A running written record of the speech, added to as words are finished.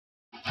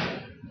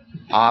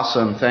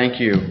Awesome, thank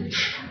you.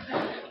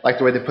 Like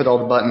the way they put all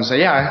the buttons. So,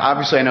 yeah,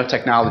 obviously I know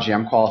technology.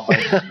 I'm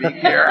qualified to speak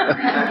here.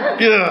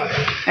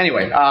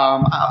 Anyway,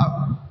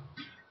 I'm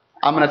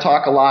going to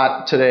talk a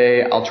lot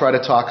today. I'll try to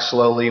talk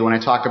slowly. When I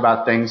talk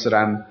about things that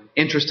I'm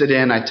interested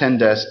in, I tend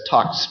to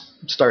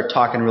start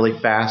talking really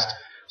fast.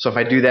 So if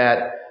I do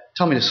that,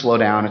 tell me to slow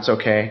down. It's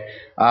okay.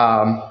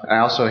 I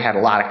also had a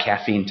lot of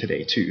caffeine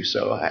today, too,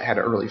 so I had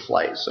an early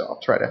flight, so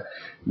I'll try to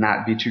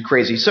not be too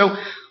crazy. So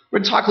we're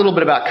going to talk a little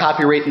bit about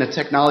copyright in the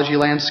technology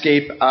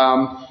landscape.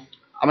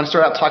 I'm going to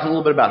start out talking a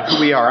little bit about who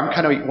we are. I'm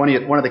kind of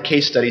one of the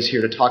case studies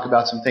here to talk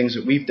about some things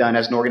that we've done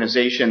as an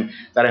organization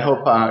that I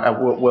hope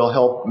will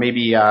help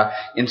maybe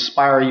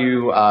inspire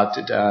you,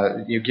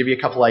 give you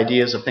a couple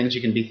ideas of things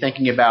you can be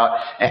thinking about.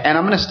 And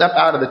I'm going to step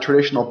out of the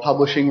traditional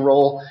publishing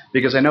role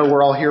because I know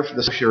we're all here for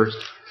the publishers,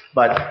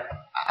 but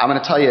I'm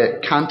going to tell you,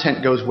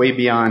 content goes way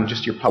beyond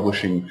just your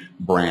publishing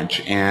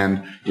branch.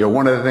 And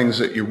one of the things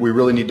that we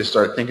really need to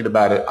start thinking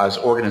about it as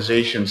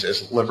organizations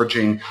is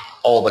leveraging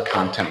all the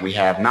content we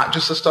have, not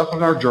just the stuff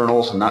in our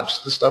journals and not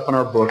just the stuff in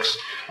our books,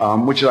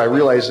 which I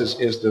realize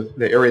is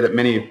the area that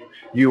many of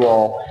you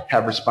all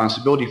have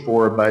responsibility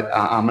for, but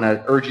I'm going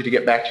to urge you to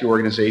get back to your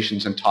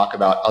organizations and talk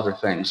about other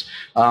things.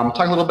 Talk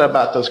a little bit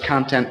about those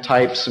content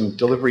types, some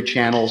delivery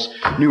channels,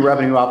 new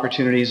revenue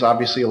opportunities.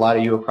 Obviously, a lot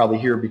of you are probably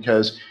here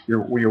because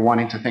you're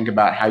wanting to think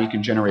about how you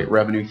can generate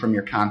revenue from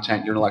your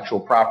content, your intellectual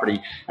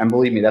property, and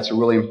believe me, that's a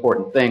really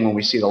important thing when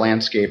we see the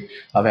landscape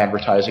of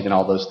advertising and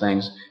all those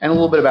things, and a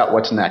little bit about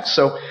what's next.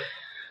 So,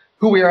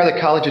 who we are, the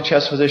College of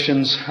Chest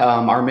Physicians,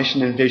 our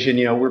mission and vision,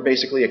 we're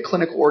basically a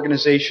clinical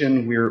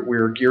organization.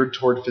 We're geared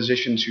toward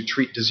physicians who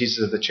treat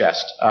diseases of the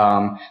chest.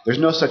 There's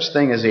no such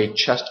thing as a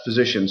chest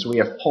physician. So we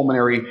have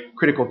pulmonary,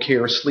 critical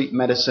care, sleep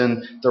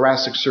medicine,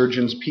 thoracic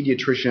surgeons,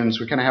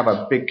 pediatricians. We kind of have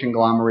a big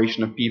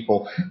conglomeration of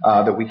people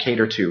that we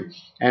cater to.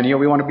 And,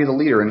 we want to be the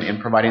leader in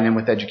providing them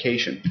with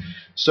education.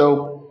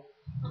 So,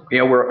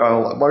 we're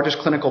the largest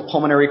clinical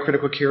pulmonary,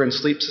 critical care, and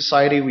sleep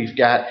society. We've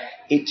got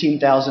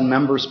 18,000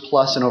 members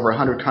plus in over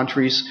 100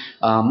 countries,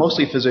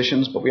 mostly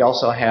physicians, but we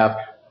also have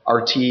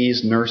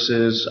RTs,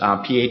 nurses,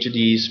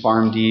 PhDs,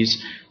 PharmDs,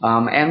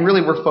 and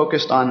really we're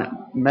focused on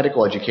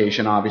medical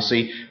education,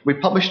 obviously. We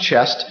publish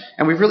Chest,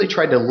 and we've really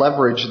tried to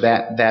leverage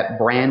that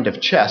brand of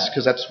Chest,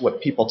 because that's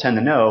what people tend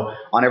to know,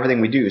 on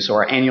everything we do. So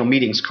our annual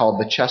meeting's called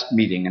the Chest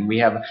Meeting, and we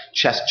have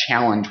Chest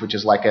Challenge, which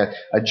is like a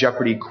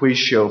Jeopardy quiz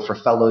show for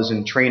fellows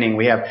in training.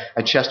 We have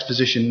a Chest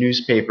Physician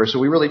newspaper. So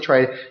we really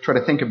try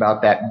to think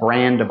about that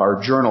brand of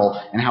our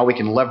journal and how we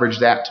can leverage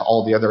that to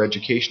all the other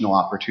educational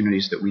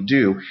opportunities that we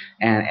do,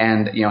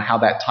 and how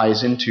that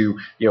ties into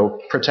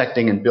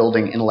protecting and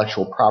building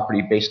intellectual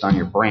property based on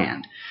your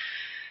brand.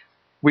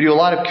 We do a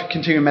lot of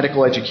continuing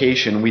medical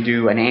education. We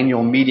do an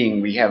annual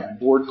meeting. We have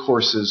board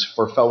courses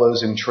for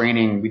fellows in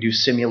training. We do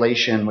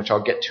simulation, which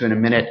I'll get to in a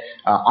minute,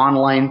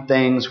 online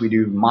things. We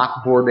do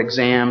mock board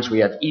exams. We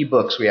have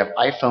ebooks. We have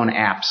iPhone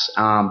apps,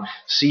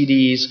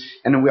 CDs,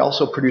 and then we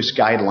also produce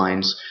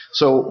guidelines.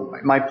 So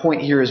my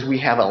point here is we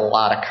have a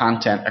lot of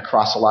content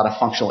across a lot of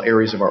functional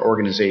areas of our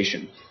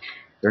organization.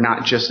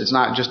 It's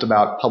not just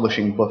about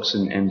publishing books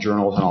and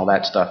journals and all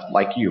that stuff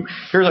like you.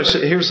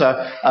 Here's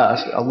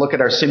a look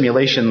at our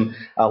simulation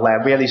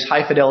lab. We have these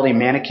high-fidelity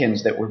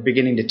mannequins that we're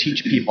beginning to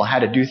teach people how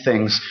to do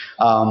things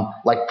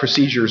like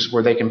procedures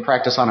where they can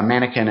practice on a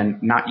mannequin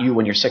and not you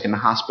when you're sick in the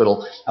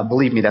hospital.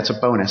 Believe me, that's a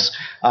bonus.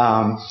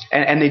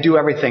 And they do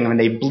everything. I mean,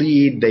 they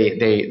bleed,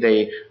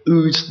 they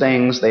ooze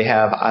things. They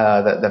have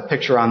the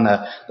picture on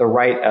the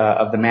right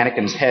of the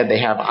mannequin's head. They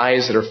have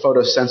eyes that are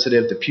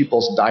photosensitive. The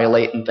pupils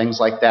dilate and things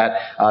like that.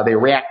 They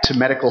react to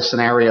medical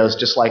scenarios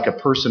just like a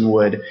person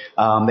would.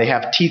 They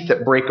have teeth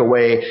that break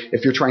away.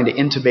 If you're trying to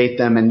intubate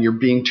them and you're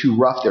being too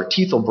rough, their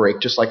teeth will break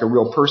just like a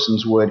real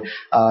person's would.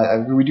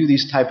 We do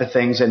these type of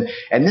things, and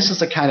this is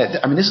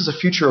this is the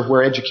future of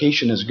where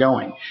education is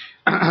going.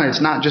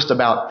 It's not just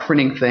about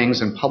printing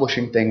things and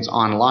publishing things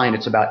online.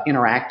 It's about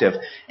interactive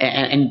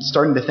and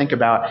starting to think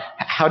about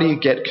how do you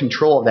get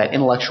control of that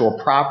intellectual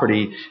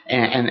property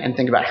and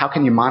think about how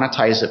can you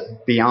monetize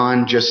it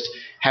beyond just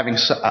having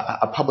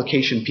a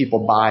publication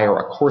people buy or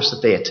a course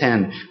that they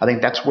attend. I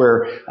think that's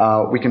where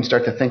we can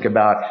start to think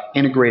about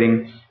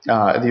integrating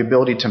the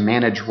ability to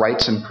manage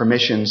rights and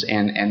permissions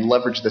and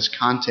leverage this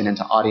content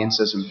into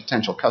audiences and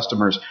potential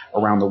customers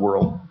around the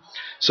world.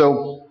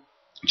 So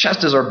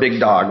Chest is our big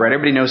dog, right?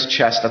 Everybody knows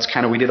Chest. That's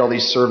we did all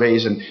these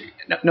surveys, and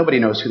nobody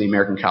knows who the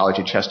American College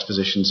of Chest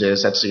Physicians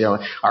is. That's,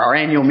 our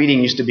annual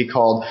meeting used to be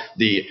called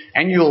the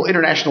Annual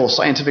International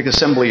Scientific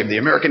Assembly of the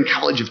American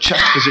College of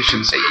Chest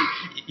Physicians.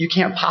 You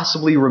can't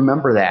possibly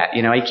remember that.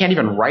 You can't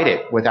even write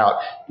it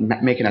without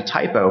making a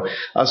typo.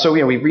 So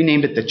we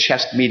renamed it the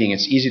Chest Meeting.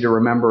 It's easy to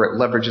remember. It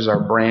leverages our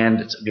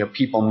brand. It's,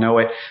 people know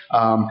it.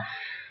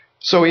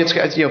 So it's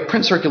got,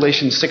 print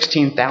circulation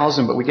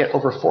 16,000, but we get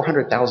over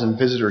 400,000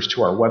 visitors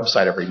to our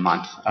website every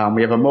month.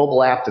 We have a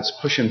mobile app that's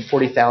pushing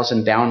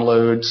 40,000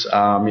 downloads.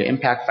 The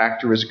impact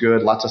factor is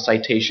good, lots of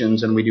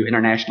citations, and we do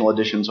international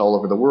editions all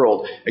over the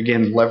world.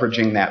 Again,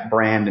 leveraging that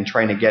brand and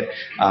trying to get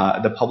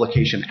the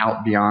publication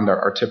out beyond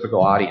our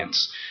typical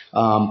audience.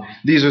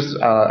 These are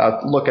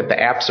a look at the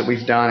apps that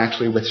we've done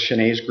actually with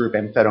Shanae's group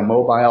and Fedo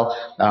Mobile.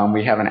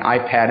 We have an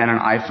iPad and an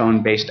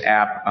iPhone-based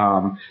app.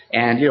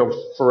 And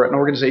for an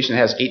organization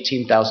that has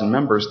 18,000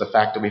 members, the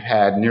fact that we've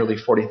had nearly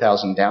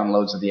 40,000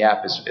 downloads of the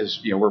app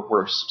is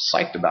we're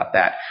psyched about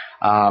that.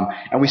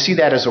 And we see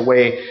that as a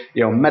way,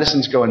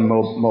 medicine's going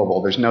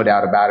mobile. There's no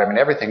doubt about it. I mean,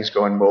 everything's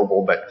going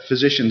mobile, but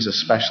physicians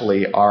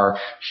especially are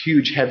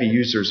huge, heavy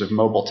users of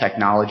mobile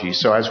technology.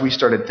 So as we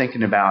started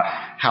thinking about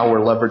how we're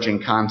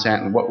leveraging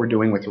content and what we're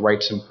doing with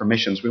rights and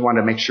permissions, we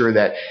wanted to make sure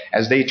that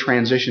as they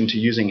transition to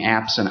using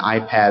apps and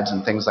iPads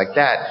and things like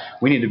that,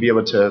 we need to be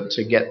able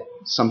to get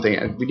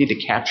something. We need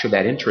to capture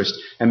that interest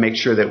and make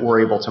sure that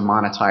we're able to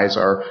monetize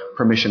our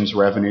permissions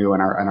revenue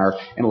and our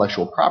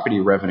intellectual property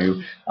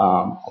revenue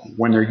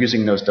when they're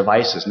using those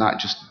devices, not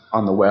just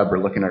on the web or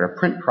looking at our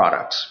print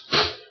products.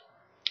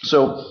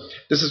 So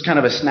this is kind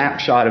of a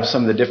snapshot of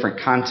some of the different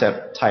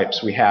content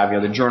types we have.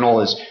 The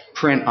journal is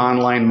print,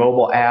 online,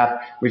 mobile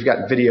app. We've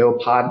got video,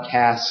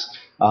 podcasts,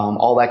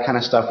 all that kind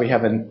of stuff. We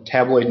have a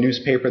tabloid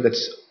newspaper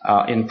that's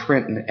in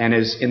print and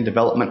is in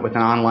development with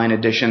an online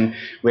edition.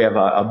 We have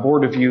a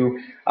board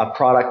review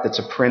product that's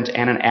a print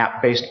and an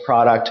app-based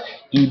product,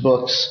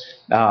 ebooks,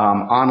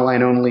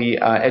 online-only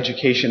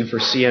education for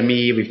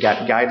CME. We've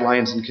got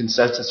guidelines and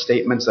consensus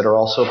statements that are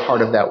also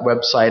part of that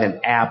website and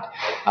app.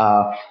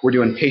 We're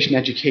doing patient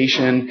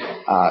education,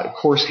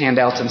 course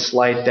handouts and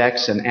slide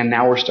decks, and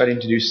now we're starting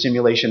to do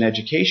simulation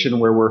education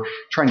where we're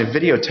trying to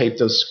videotape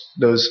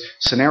those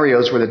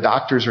scenarios where the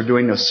doctors are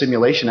doing those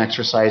simulation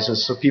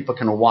exercises so people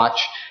can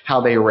watch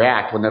how they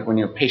react when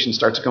your patient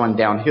starts going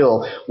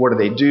downhill. What do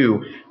they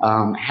do?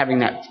 Having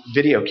that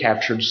video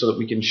captured so that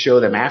we can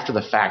show them after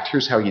the fact,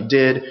 here's how you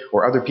did,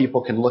 or other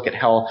people can look at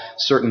how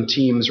certain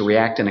teams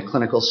react in a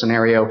clinical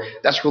scenario.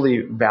 That's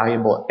really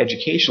valuable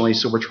educationally,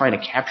 so we're trying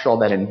to capture all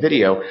that in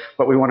video,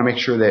 but we want to make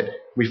sure that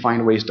we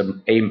find ways to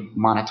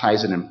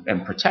monetize it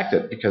and protect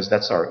it, because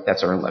that's our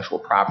intellectual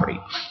property.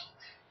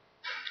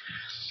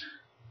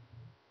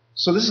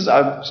 So this is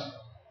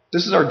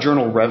our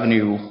journal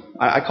revenue.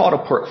 I call it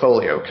a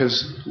portfolio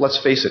because,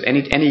 let's face it,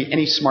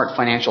 any smart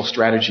financial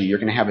strategy, you're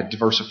going to have a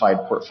diversified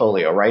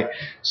portfolio, right?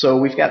 So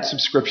we've got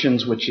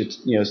subscriptions, which is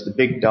the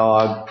big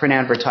dog, print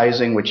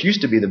advertising, which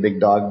used to be the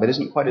big dog, but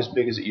isn't quite as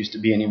big as it used to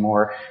be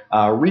anymore,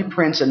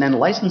 reprints, and then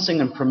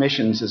licensing and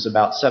permissions is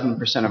about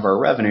 7% of our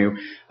revenue,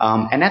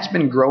 and that's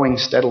been growing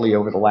steadily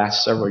over the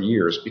last several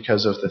years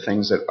because of the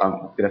things that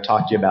I'm going to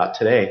talk to you about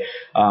today.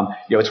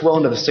 It's well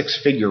into the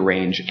six-figure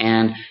range,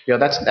 and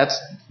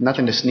that's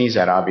nothing to sneeze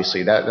at.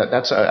 Obviously,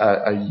 that's a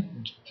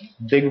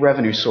big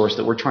revenue source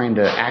that we're trying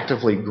to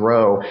actively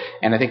grow.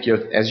 And I think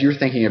as you're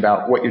thinking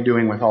about what you're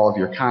doing with all of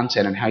your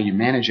content and how you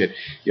manage it,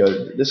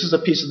 this is a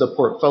piece of the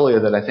portfolio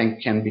that I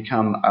think can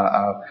become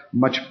a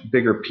much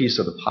bigger piece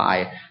of the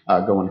pie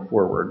going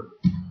forward.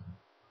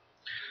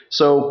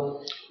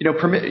 So,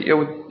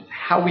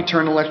 how we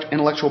turn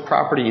intellectual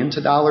property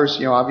into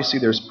dollars, obviously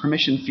there's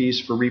permission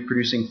fees for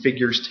reproducing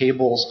figures,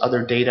 tables,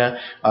 other data,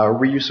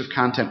 reuse of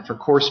content for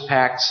course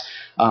packs,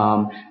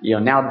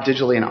 now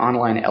digitally and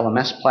online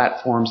LMS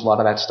platforms, a lot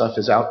of that stuff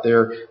is out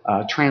there,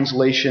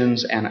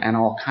 translations and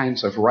all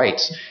kinds of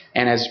rights.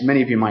 And as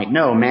many of you might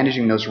know,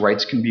 managing those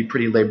rights can be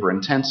pretty labor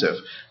intensive.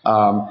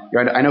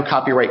 I know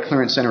Copyright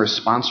Clearance Center is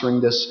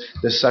sponsoring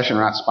this session, or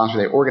not sponsoring,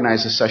 they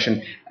organize this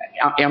session.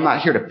 I'm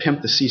not here to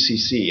pimp the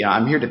CCC.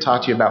 I'm here to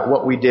talk to you about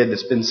what we did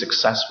that's been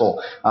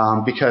successful,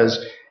 because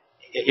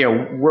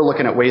we're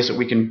looking at ways that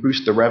we can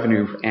boost the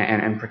revenue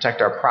and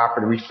protect our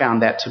property. We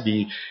found that to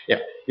be,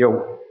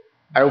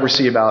 I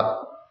oversee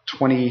about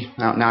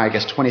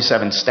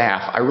 27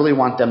 staff. I really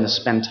want them to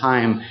spend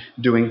time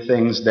doing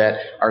things that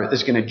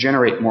is going to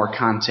generate more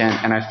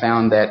content, and I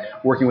found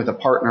that working with a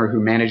partner who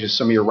manages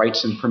some of your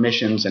rights and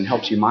permissions and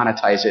helps you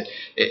monetize it,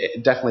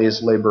 it definitely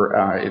is labor.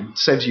 It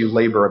saves you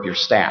labor of your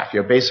staff.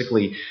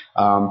 Basically,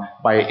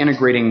 by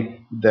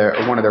integrating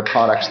one of their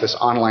products, this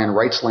online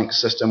rights link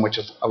system, which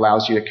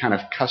allows you to kind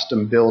of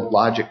custom build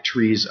logic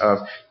trees of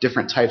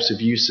different types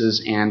of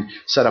uses and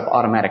set up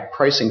automatic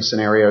pricing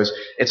scenarios,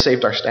 it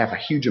saved our staff a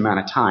huge amount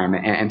of time.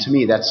 And to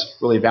me, that's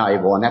really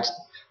valuable. And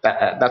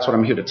that's what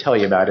I'm here to tell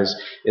you about is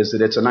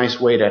that it's a nice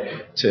way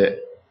to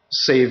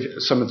save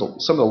some of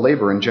the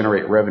labor and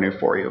generate revenue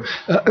for you.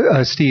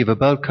 Steve,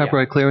 about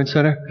Copyright Clearance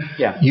Center?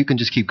 Yeah. You can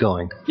just keep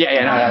going.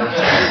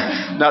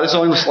 No, this is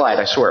only the slide,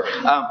 I swear.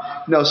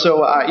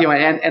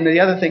 And the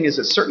other thing is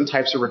that certain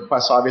types of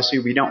requests, obviously,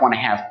 we don't want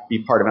to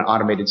be part of an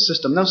automated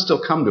system. They'll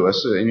still come to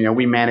us.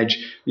 We manage,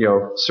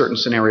 certain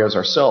scenarios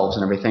ourselves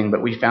and everything,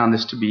 but we found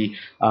this to be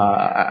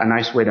a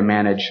nice way to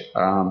manage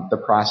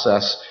the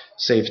process,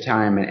 save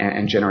time,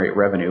 and generate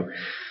revenue.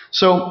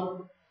 So,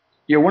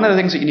 one of the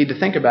things that you need to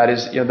think about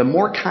is, the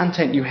more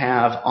content you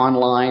have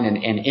online and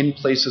in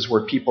places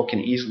where people can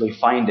easily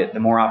find it, the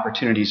more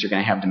opportunities you're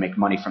going to have to make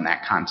money from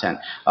that content.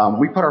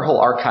 We put our whole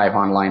archive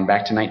online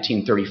back to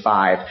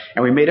 1935,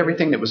 and we made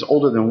everything that was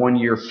older than 1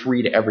 year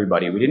free to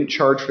everybody. We didn't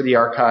charge for the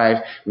archive.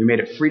 We made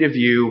it free to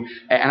view,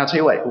 and I'll tell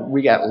you what,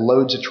 we got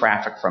loads of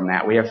traffic from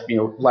that. We have,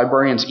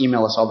 librarians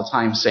email us all the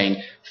time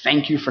saying,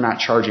 "Thank you for not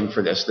charging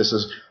for this. This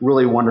is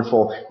really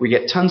wonderful." We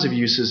get tons of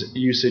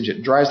usage.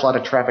 It drives a lot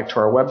of traffic to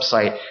our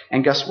website.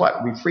 And guess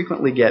what? We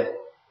frequently get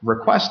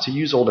requests to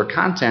use older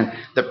content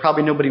that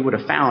probably nobody would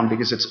have found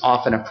because it's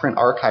off in a print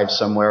archive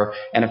somewhere.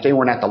 And if they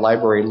weren't at the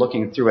library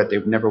looking through it, they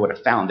never would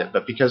have found it.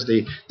 But because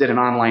they did an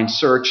online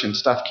search and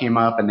stuff came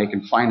up and they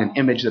can find an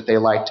image that they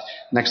liked,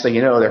 next thing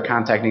you know, they're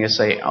contacting us,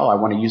 say, "Oh, I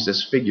want to use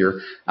this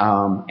figure,"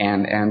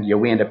 and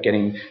we end up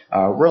getting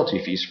royalty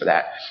fees for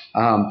that.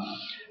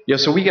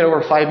 So we get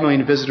over 5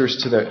 million visitors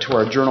to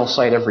our journal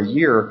site every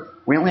year.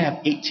 We only have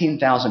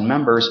 18,000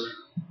 members.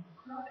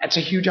 That's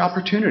a huge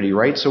opportunity,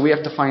 right? So we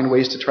have to find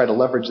ways to try to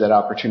leverage that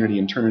opportunity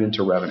and turn it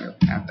into revenue.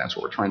 That's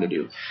what we're trying to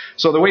do.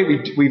 So the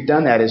way we've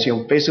done that is,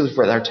 basically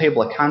for our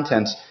table of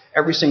contents,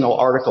 every single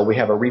article we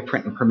have a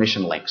reprint and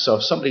permission link. So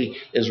if somebody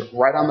is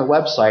right on the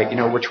website,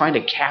 we're trying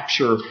to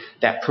capture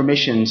that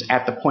permissions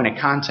at the point of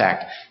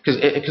contact.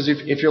 Because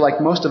if you're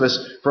like most of us,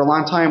 for a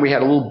long time we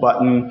had a little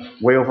button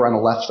way over on the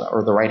left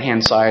or the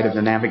right-hand side of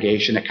the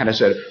navigation that kind of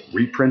said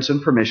reprints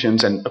and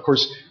permissions. And of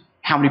course,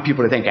 how many people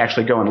do you think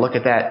actually go and look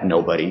at that?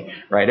 Nobody,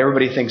 right?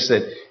 Everybody thinks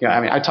that,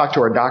 I talk to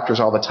our doctors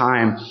all the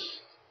time.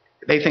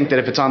 They think that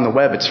if it's on the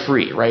web, it's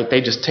free, right? They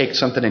just take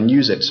something and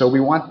use it. So we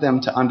want them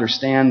to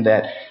understand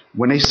that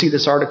when they see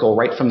this article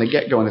right from the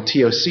get-go in the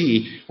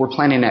TOC, we're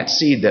planting that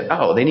seed that,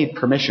 they need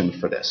permission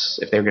for this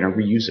if they're going to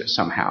reuse it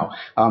somehow.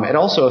 And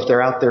also, if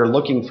they're out there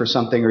looking for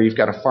something, or you've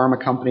got a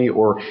pharma company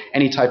or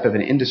any type of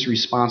an industry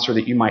sponsor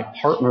that you might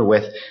partner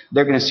with,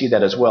 they're going to see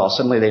that as well.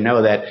 Suddenly they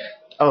know that,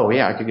 "Oh,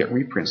 yeah, I could get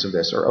reprints of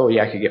this," or "Oh,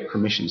 yeah, I could get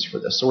permissions for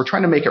this." So we're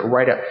trying to make it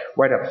right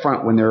up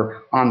front when they're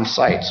on the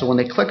site. So when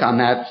they click on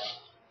that,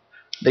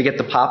 they get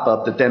the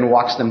pop-up that then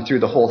walks them through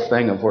the whole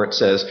thing of where it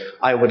says,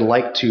 "I would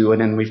like to,"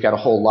 and then we've got a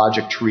whole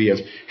logic tree of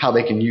how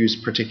they can use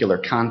particular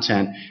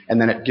content,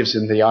 and then it gives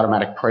them the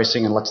automatic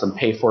pricing and lets them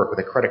pay for it with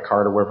a credit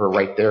card or whatever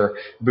right there.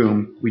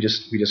 Boom, we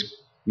just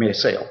made a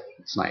sale.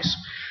 It's nice.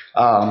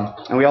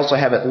 And we also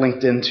have it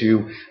linked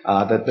into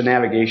the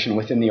navigation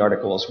within the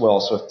article as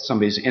well. So if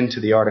somebody's into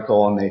the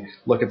article and they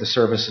look at the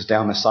services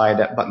down the side,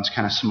 that button's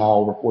kind of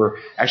small. We're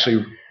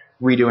actually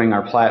redoing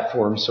our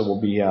platform, so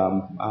we'll be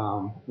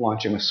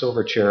launching with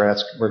Silverchair.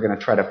 We're going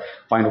to try to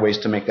find ways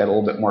to make that a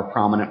little bit more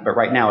prominent. But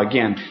right now,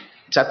 again,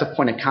 it's at the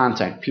point of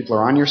contact. People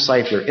are on your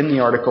site. They're in the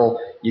article.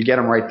 You get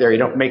them right there. You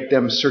don't make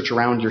them search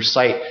around your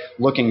site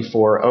looking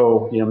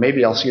for,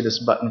 maybe I'll see this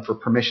button for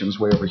permissions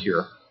way over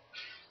here.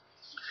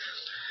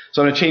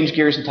 So I'm going to change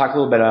gears and talk a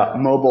little bit about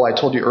mobile. I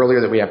told you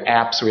earlier that we have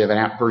apps. We have an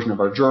app version of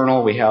our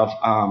journal. We have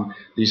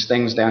these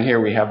things down here.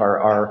 We have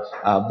our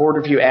board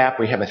review app.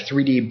 We have a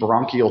 3D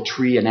bronchial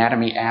tree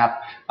anatomy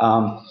app.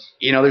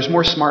 There's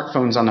more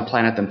smartphones on the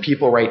planet than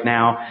people right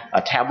now.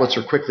 Tablets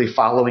are quickly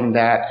following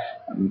that.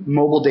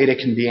 Mobile data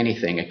can be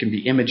anything. It can be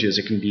images.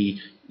 It can be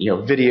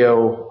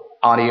video,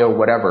 audio,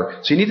 whatever.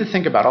 So you need to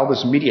think about all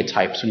those media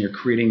types when you're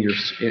creating your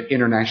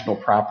international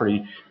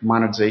property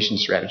monetization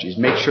strategies.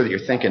 Make sure that you're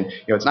thinking,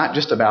 it's not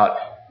just about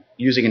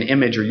using an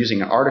image or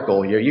using an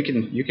article. You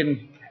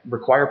can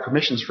require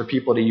permissions for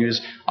people to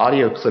use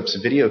audio clips,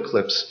 video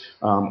clips,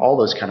 all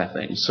those kind of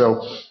things.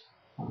 So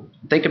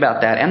think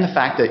about that, and the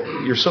fact that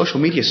your social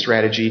media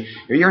strategy,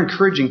 you're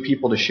encouraging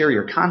people to share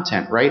your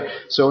content, right?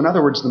 So in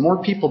other words, the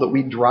more people that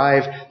we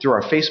drive through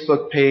our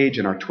Facebook page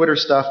and our Twitter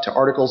stuff to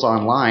articles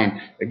online,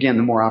 again,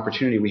 the more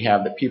opportunity we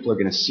have that people are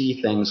going to see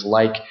things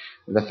like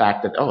the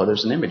fact that,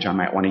 there's an image I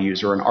might want to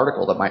use, or an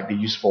article that might be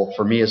useful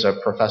for me as a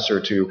professor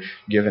to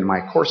give in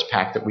my course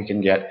pack that we can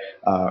get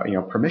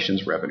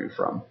permissions revenue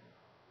from.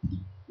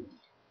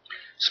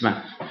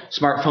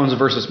 Smartphones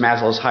versus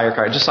Maslow's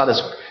hierarchy. I just saw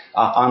this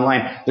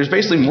online. There's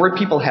basically more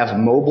people have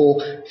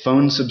mobile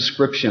phone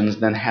subscriptions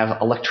than have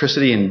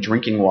electricity and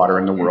drinking water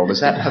in the world.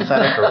 Is that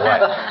pathetic or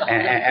what?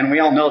 And we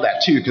all know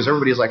that too, because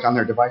everybody's like on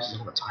their devices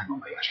all the time. Oh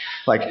my gosh!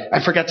 Like,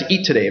 I forgot to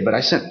eat today, but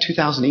I sent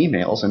 2,000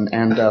 emails and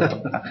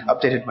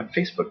updated my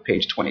Facebook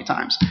page 20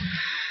 times.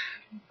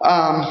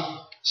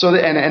 So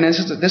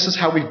this is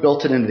how we've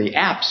built it into the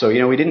app. So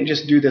we didn't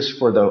just do this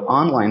for the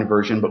online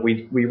version, but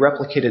we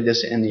replicated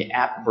this in the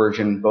app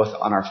version, both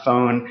on our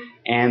phone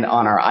and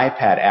on our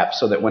iPad app,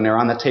 so that when they're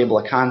on the table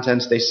of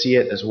contents, they see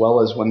it, as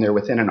well as when they're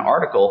within an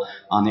article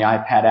on the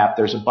iPad app.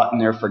 There's a button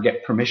there for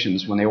get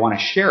permissions. When they want to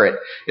share it,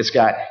 it's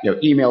got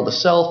email to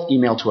self,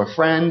 email to a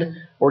friend,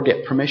 or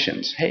get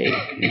permissions. Hey.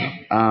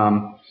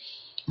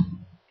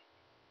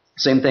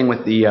 Same thing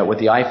with the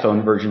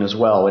iPhone version as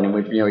well. And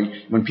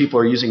when people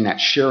are using that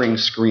sharing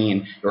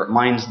screen, it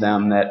reminds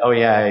them that,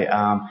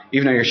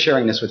 even though you're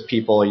sharing this with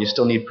people, you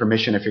still need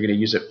permission if you're going to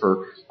use it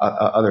for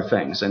other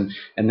things. And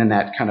then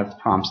that kind of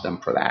prompts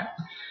them for that.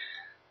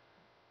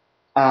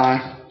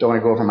 Don't want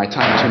to go over my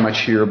time too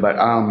much here, but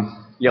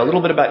A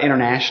little bit about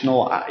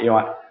international.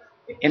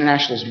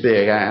 International's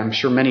big. I'm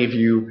sure many of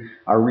you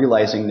are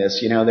realizing this.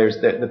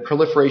 There's the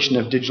proliferation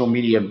of digital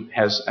media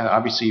has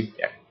obviously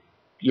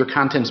your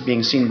content's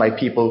being seen by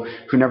people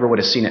who never would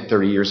have seen it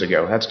 30 years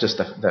ago. That's just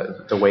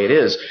the way it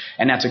is.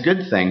 And that's a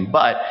good thing.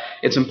 But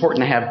it's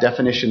important to have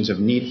definitions of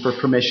need for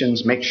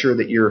permissions. Make sure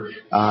that you're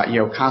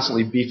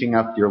constantly beefing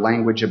up your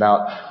language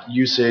about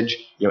usage.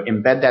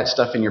 Embed that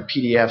stuff in your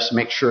PDFs.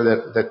 Make sure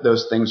that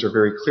those things are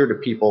very clear to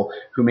people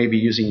who may be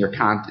using your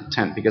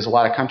content, because a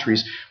lot of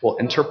countries will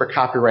interpret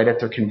copyright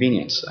at their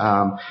convenience.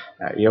 And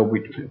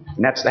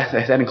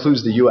that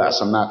includes the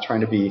U.S. I'm not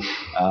trying to be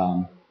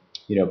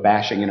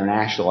bashing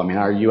international. I mean,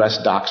 our U.S.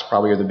 docs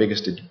probably are the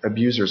biggest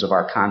abusers of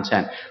our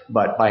content,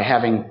 but by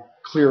having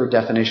clear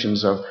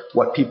definitions of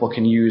what people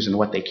can use and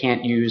what they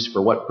can't use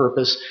for what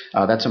purpose,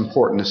 that's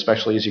important,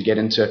 especially as you get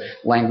into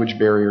language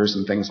barriers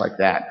and things like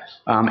that.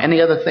 And the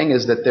other thing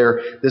is that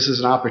this is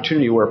an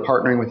opportunity where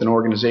partnering with an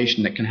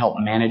organization that can help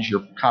manage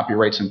your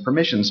copyrights and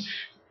permissions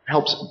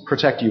helps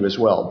protect you as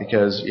well,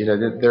 because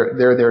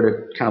they're there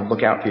to kind of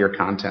look out for your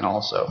content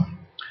also.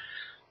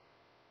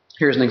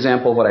 Here's an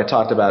example of what I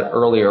talked about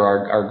earlier,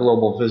 our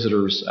global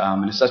visitors,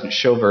 and this doesn't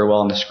show very well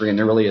on the screen.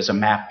 There really is a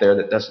map there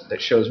that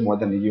shows more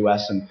than the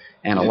U.S.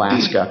 and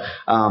Alaska.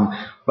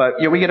 But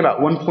we get about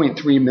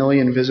 1.3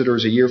 million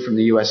visitors a year from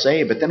the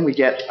USA, but then we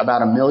get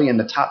about 1 million.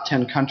 The top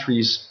 10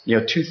 countries,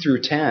 2 through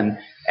 10,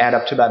 add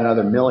up to about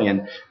another 1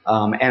 million.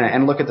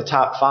 And look at the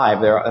top 5.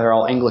 They're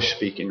all English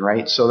speaking,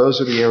 right? So those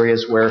are the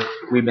areas where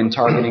we've been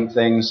targeting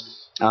things.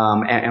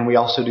 And we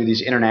also do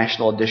these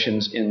international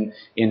editions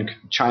in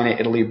China,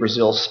 Italy,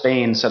 Brazil,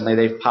 Spain. Suddenly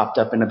they've popped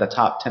up into the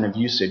top 10 of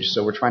usage.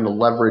 So we're trying to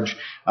leverage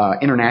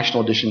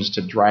international editions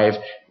to drive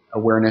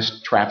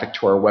awareness, traffic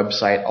to our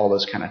website, all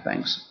those kind of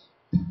things.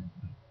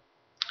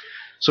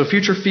 So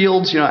future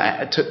fields,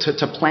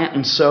 to plant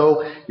and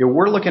sow,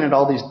 we're looking at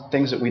all these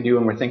things that we do,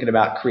 and we're thinking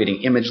about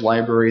creating image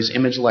libraries. A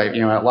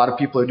lot of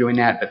people are doing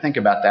that, but think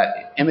about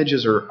that.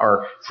 Images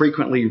are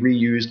frequently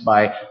reused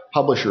by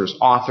publishers,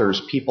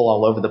 authors, people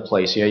all over the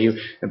place.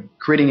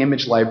 Creating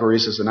image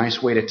libraries is a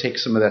nice way to take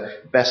some of the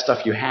best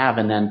stuff you have,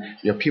 and then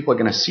people are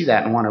going to see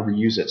that and want to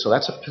reuse it. So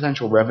that's a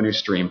potential revenue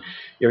stream.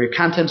 Your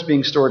content's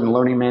being stored in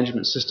learning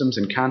management systems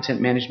and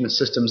content management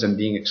systems and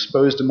being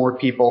exposed to more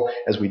people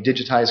as we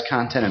digitize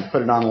content and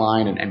put it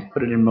online and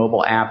put it in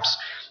mobile apps.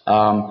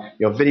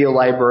 Video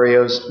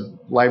libraries,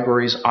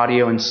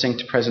 audio and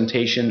synced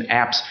presentation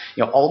apps.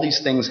 All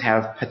these things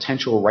have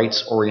potential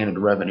rights-oriented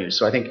revenue.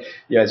 So I think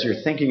as you're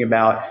thinking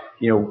about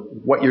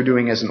what you're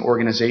doing as an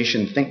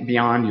organization, think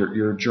beyond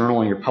your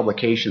journal and your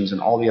publications and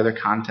all the other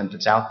content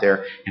that's out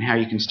there, and how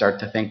you can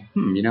start to think,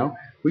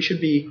 we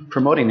should be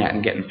promoting that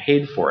and getting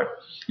paid for it.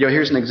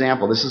 Here's an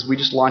example. We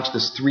just launched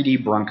this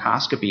 3D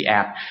bronchoscopy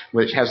app,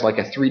 which has like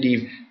a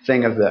 3D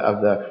thing of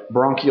the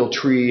bronchial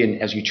tree,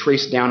 and as you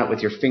trace down it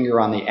with your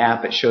finger on the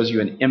app, it shows you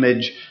an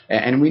image.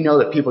 And we know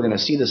that people are going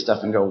to see this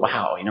stuff and go,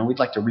 wow, we'd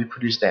like to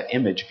reproduce that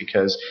image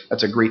because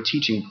that's a great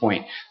teaching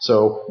point.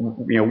 So,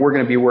 we're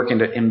going to be working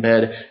to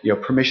embed,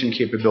 permission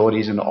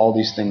capabilities into all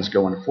these things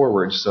going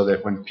forward, so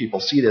that when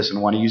people see this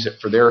and want to use it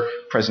for their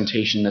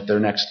presentation at their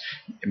next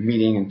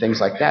meeting and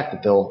things like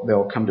that,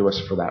 they'll come to us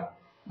for that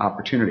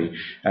opportunity.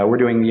 We're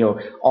doing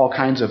all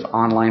kinds of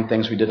online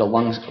things. We did a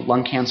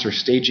lung cancer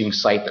staging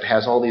site that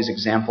has all these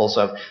examples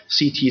of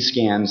CT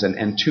scans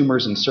and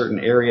tumors in certain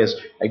areas.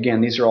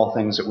 Again, these are all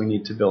things that we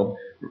need to build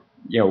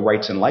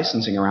rights and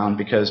licensing around,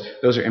 because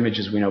those are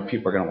images we know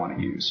people are going to want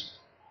to use.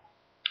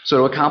 So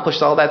to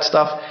accomplish all that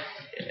stuff,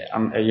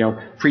 I'm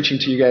preaching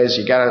to you guys,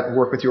 you got to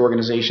work with your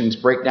organizations,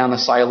 break down the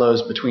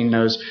silos between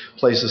those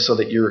places so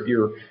that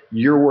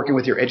you're working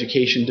with your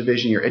education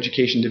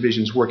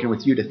division's working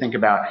with you to think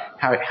about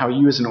how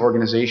you as an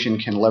organization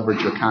can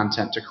leverage your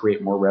content to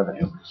create more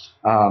revenue.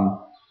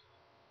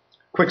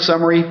 Quick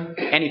summary,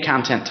 any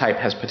content type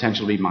has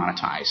potential to be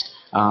monetized.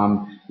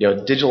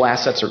 Digital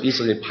assets are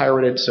easily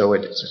pirated, so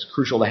it's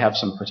crucial to have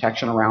some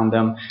protection around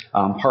them.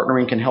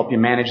 Partnering can help you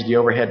manage the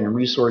overhead and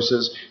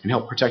resources and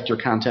help protect your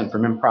content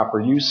from improper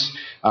use.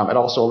 It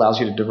also allows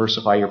you to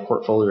diversify your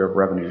portfolio of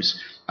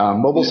revenues.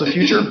 Mobile's the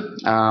future.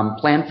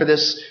 Plan for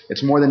this.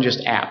 It's more than just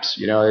apps.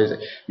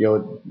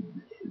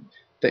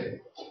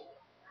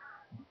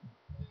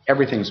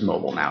 Everything's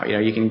mobile now.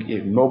 You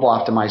can mobile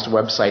optimized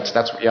websites.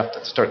 That's what you have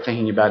to start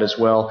thinking about as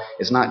well.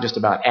 It's not just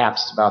about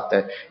apps. It's about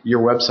that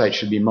your website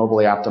should be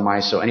mobily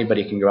optimized so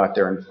anybody can go out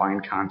there and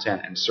find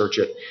content and search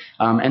it.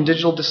 And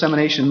digital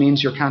dissemination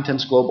means your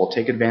content's global.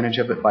 Take advantage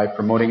of it by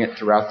promoting it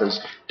throughout those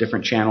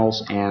different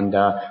channels, and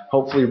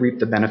hopefully reap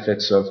the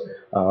benefits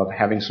of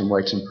having some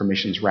rights and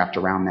permissions wrapped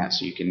around that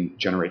so you can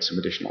generate some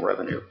additional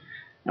revenue.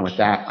 And with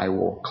that, I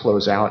will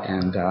close out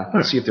and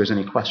see if there's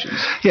any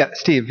questions. Yeah,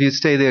 Steve, if you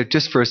stay there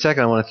just for a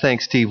second, I want to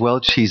thank Steve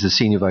Welch. He's the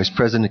Senior Vice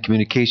President of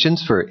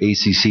Communications for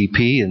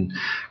ACCP. And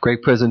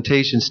great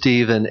presentation,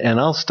 Steve. And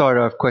I'll start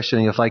off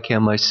questioning, if I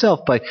can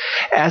myself, by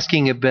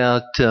asking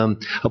about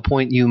a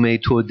point you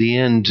made toward the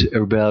end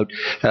about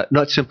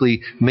not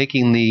simply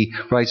making the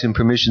rights and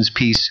permissions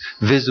piece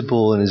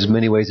visible in as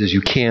many ways as you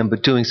can,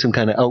 but doing some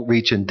kind of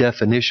outreach and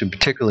definition,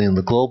 particularly in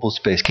the global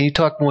space. Can you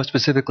talk more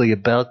specifically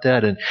about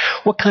that? And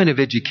what kind of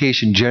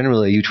education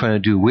generally are you trying to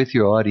do with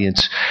your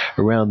audience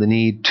around the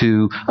need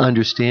to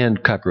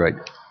understand copyright?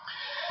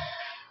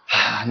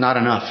 Not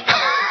enough.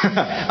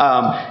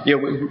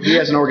 We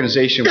as an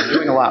organization, we're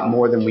doing a lot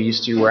more than we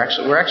used to. We're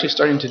actually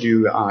starting to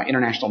do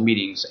international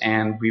meetings,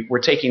 and we're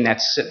taking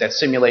that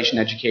simulation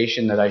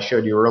education that I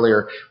showed you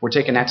earlier. We're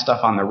taking that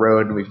stuff on the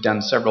road, and we've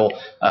done several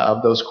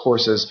of those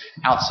courses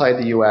outside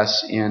the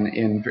U.S.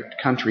 in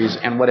countries.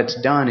 And what it's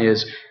done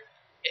is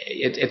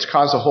it's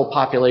caused a whole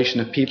population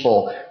of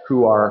people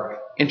who are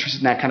interested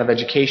in that kind of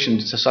education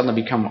to suddenly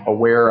become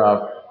aware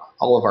of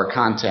all of our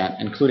content,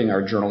 including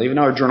our journal. Even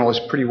though our journal is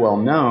pretty well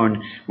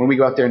known, when we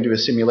go out there and do a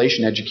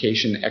simulation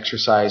education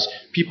exercise,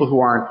 people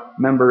who aren't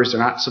members, they're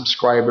not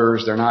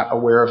subscribers, they're not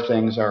aware of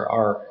things, it's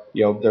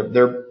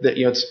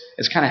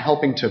kind of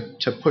helping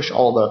to push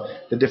all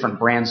the different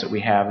brands that we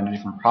have and the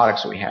different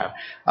products that we have.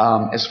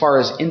 As far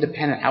as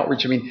independent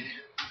outreach, I mean,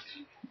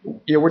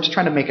 we're just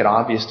trying to make it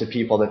obvious to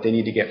people that they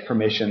need to get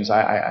permissions.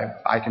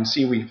 I can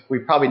see we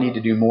probably need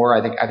to do more.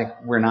 I think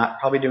we're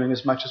not probably doing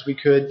as much as we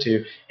could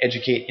to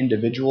educate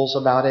individuals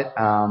about it.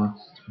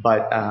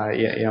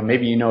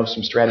 Maybe you know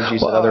some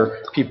strategies that other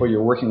people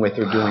you're working with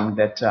are doing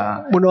that.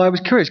 Well, no, I was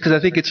curious because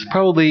I think it's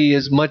probably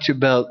as much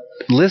about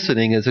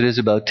listening as it is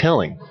about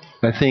telling.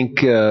 I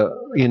think,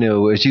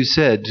 as you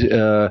said,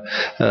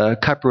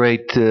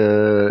 copyright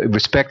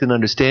respect and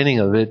understanding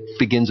of it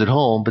begins at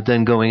home, but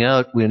then going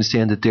out, we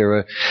understand that there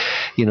are,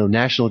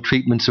 national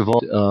treatments of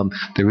all.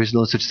 There is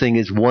no such thing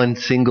as one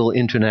single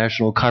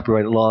international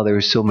copyright law. There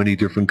are so many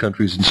different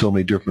countries and so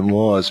many different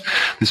laws.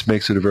 This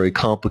makes it a very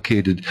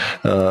complicated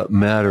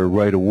matter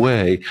right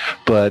away.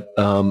 But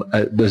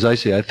as I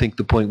say, I think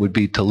the point would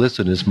be to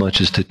listen as much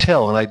as to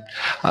tell. And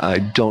I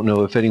don't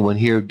know if anyone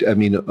here,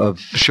 of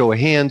show of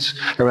hands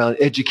around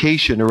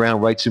education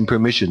around rights and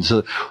permissions.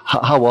 So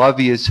how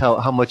obvious,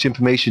 how much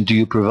information do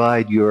you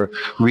provide your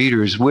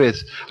readers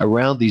with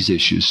around these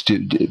issues?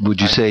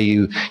 Would you say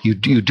you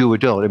do or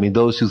don't? I mean,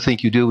 those who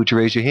think you do, would you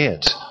raise your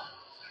hands?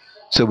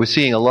 So we're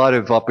seeing a lot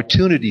of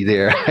opportunity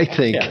there, I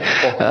think,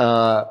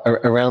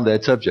 around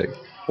that subject.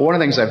 Well, one of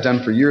the things I've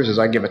done for years is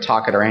I give a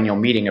talk at our annual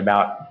meeting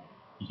about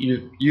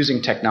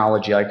using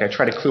technology. Like I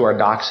try to clue our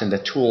docs into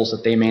tools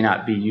that they may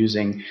not be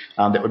using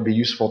that would be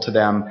useful to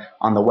them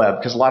on the web,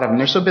 because a lot of them,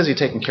 they're so busy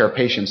taking care of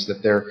patients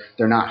that they're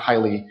not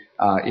highly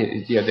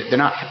they're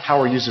not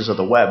power users of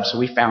the web. So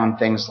we found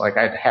things like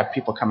I'd have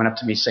people coming up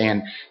to me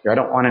saying, I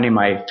don't want any of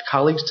my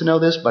colleagues to know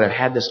this, but I've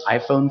had this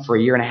iPhone for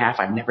a year and a half.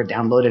 I've never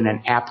downloaded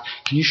an app.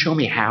 Can you show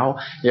me how?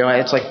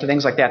 It's like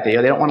things like that. They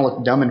don't want to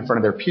look dumb in front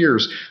of their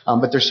peers,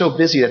 but they're so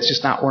busy that's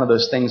just not one of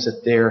those things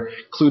that they're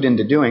clued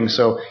into doing.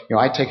 So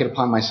I take it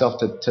upon myself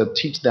to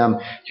teach them.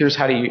 Here's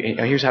how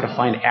to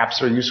find apps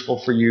that are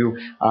useful for you.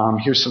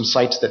 Here's some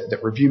sites that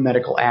review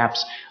medical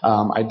apps.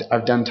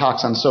 I've done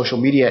talks on social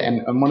media,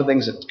 and one of the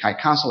things that I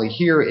constantly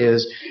hear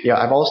is,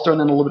 I've always thrown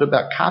in a little bit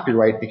about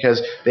copyright,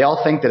 because they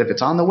all think that if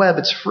it's on the web,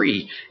 it's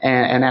free,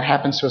 and that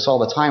happens to us all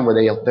the time, where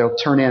they'll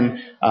turn in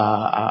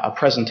a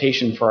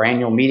presentation for our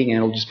annual meeting, and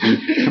it'll just be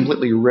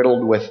completely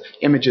riddled with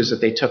images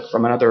that they took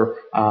from another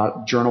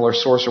journal or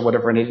source or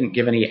whatever, and they didn't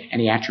give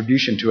any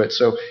attribution to it.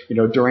 So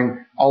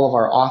during all of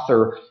our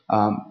author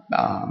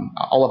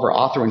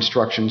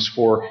instructions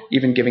for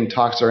even giving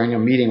talks at our annual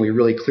meeting, we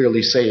really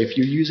clearly say, if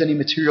you use any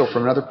material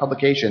from another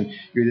publication,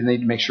 you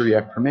need to make sure you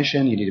have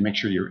permission. You need to make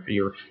sure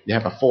you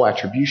have a full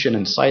attribution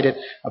and cite it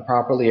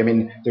properly. I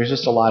mean, there's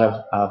just a lot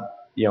of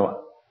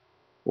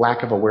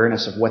lack of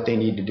awareness of what they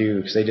need to do,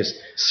 because they just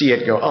see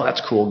it, go, oh, that's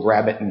cool,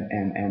 grab it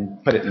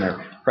and put it in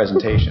their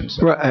presentation.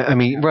 So.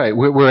 Right.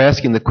 We're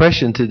asking the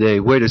question today,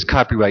 where does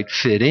copyright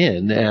fit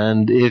in?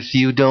 And if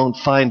you don't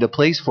find a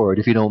place for it,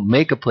 if you don't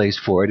make a place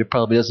for it, it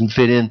probably doesn't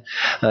fit in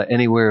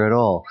anywhere at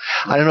all.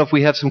 I don't know if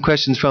we have some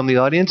questions from the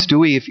audience. Do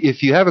we?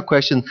 If you have a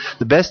question,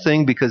 the best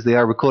thing, because they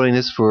are recording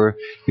this for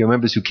your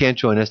members who can't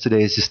join us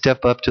today, is to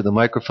step up to the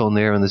microphone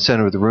there in the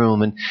center of the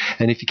room. And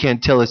if you can,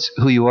 tell us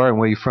who you are and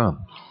where you're from.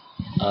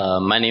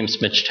 My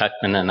name's Mitch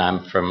Tuckman, and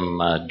I'm from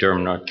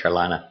Durham, North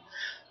Carolina.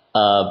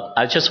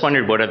 I just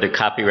wondered, what are the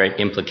copyright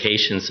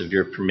implications of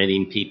your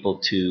permitting people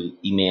to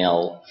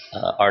email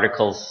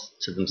articles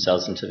to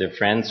themselves and to their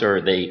friends, or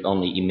are they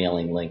only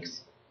emailing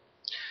links?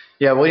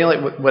 Yeah,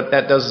 well, what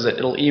that does is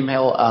it'll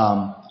email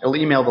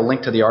the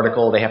link to the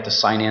article. They have to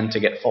sign in to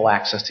get full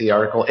access to the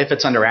article if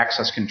it's under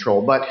access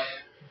control. But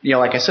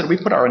like I said, we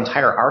put our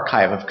entire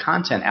archive of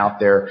content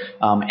out there,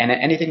 and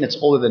anything that's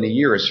older than a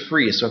year is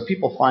free. So if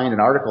people find an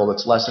article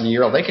that's less than a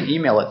year old, they can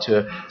email it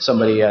to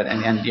somebody,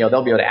 and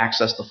they'll be able to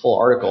access the full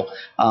article.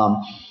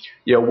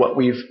 What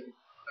we've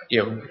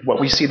what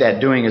we see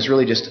that doing is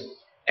really just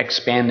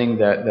expanding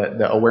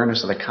the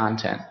awareness of the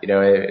content.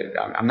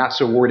 I'm not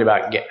so worried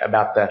about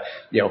the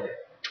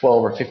 $12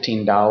 or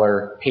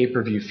 $15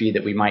 pay-per-view fee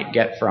that we might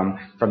get from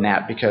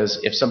that, because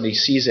if somebody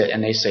sees it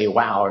and they say,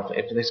 wow,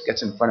 if this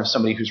gets in front of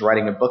somebody who's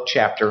writing a book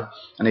chapter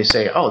and they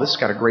say, oh, this has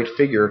got a great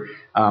figure,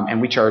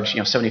 and we charge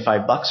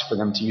 $75 for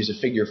them to use a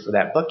figure for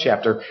that book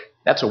chapter,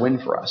 that's a win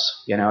for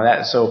us.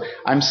 So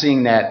I'm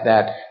seeing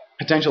that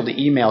potential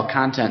to email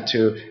content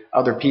to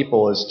other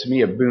people is, to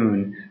me, a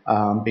boon,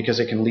 because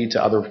it can lead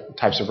to other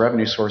types of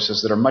revenue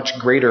sources that are much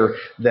greater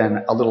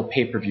than a little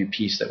pay-per-view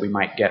piece that we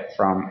might get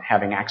from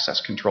having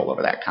access control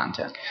over that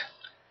content.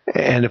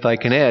 And if I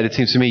can add, it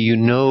seems to me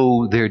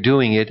they're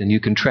doing it and you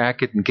can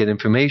track it and get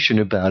information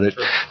about it.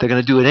 Sure. They're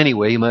going to do it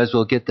anyway. You might as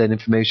well get that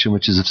information,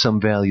 which is of some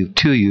value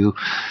to you.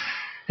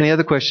 Any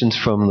other questions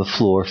from the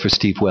floor for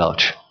Steve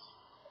Welch?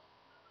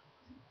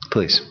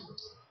 Please.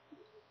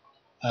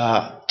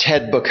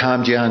 Ted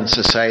Bokamjian,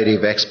 Society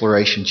of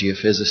Exploration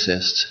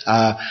Geophysicists.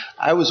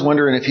 I was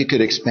wondering if you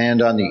could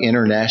expand on the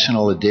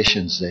international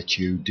editions that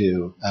you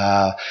do.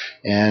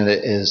 And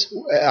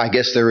I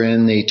guess they're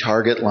in the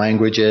target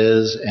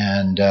languages,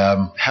 and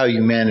how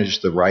you manage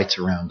the rights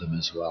around them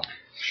as well.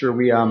 Sure.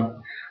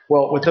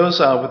 Well, with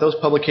those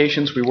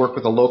publications, we work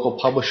with a local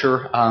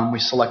publisher. We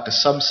select a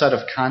subset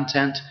of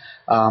content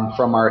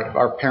from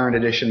our parent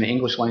edition, the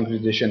English language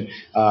edition.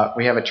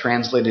 We have it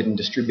translated and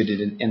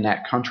distributed in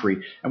that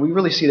country. And we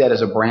really see that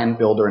as a brand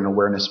builder and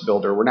awareness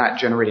builder. We're not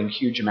generating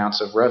huge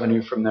amounts of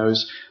revenue from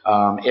those,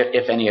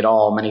 if any at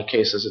all. In many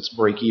cases, it's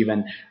break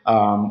even,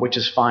 which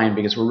is fine,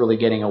 because we're really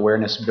getting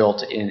awareness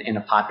built in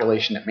a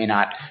population that may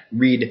not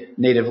read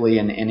natively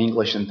in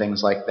English and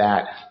things like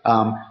that.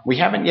 We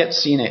haven't yet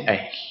seen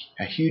a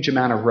huge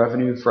amount of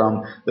revenue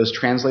from those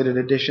translated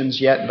editions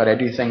yet, but I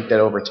do think that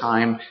over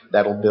time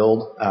that'll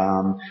build.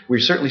 We're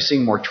certainly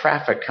seeing more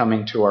traffic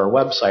coming to our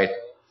website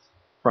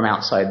from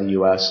outside the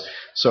U.S.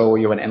 So,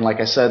 and like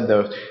I said,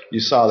 you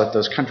saw that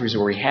those countries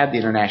where we had the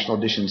international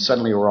edition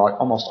suddenly were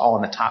almost all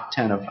in the top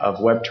 10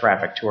 of web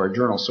traffic to our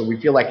journal. So we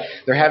feel like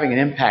they're having an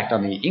impact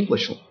on the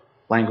English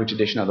language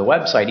edition of the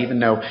website, even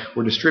though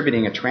we're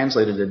distributing a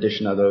translated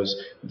edition of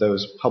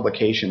those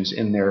publications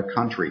in their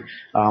country.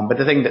 But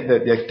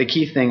the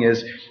key thing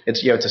is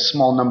it's a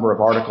small number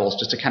of articles,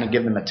 just to kind of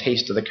give them a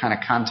taste of the kind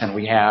of content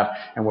we have.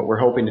 And what we're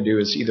hoping to do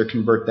is either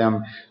convert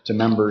them to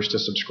members, to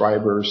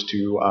subscribers,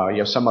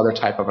 to some other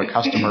type of a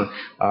customer,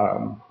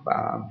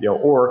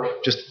 or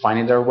just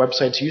finding their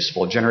websites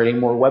useful, generating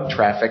more web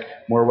traffic.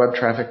 More web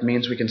traffic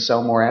means we can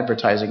sell more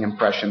advertising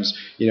impressions.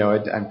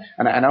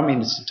 And I don't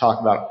mean to talk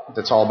about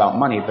that's all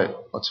about money,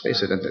 but let's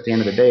face it, at the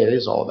end of the day, it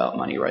is all about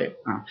money, right?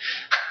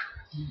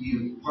 Do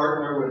you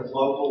partner with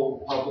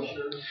local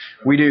publishers?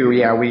 We do,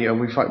 yeah. We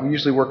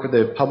usually work with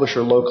the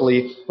publisher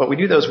locally. What we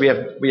do, though, is we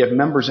have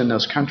members in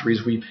those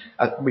countries. We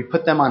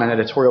put them on an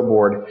editorial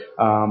board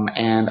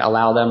and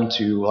allow them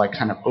to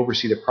kind of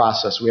oversee the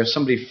process. We have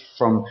somebody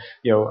from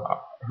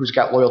who's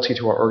got loyalty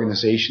to our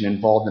organization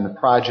involved in the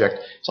project.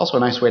 It's also a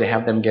nice way to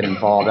have them get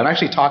involved. I'm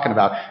actually talking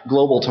about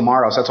global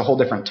tomorrow, so that's a whole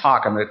different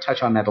talk. I'm going to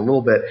touch on that a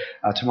little bit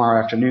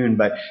tomorrow afternoon,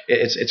 but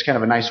it's kind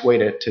of a nice way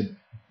to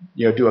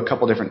do a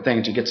couple different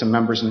things. You get some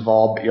members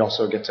involved, but you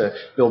also get to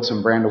build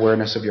some brand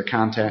awareness of your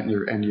content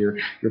and your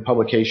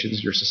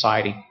publications, your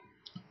society.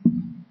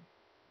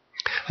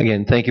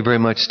 Again, thank you very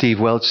much, Steve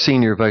Welch,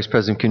 Senior Vice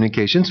President of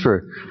Communications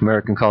for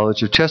American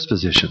College of Chest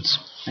Physicians.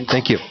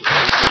 Thank you.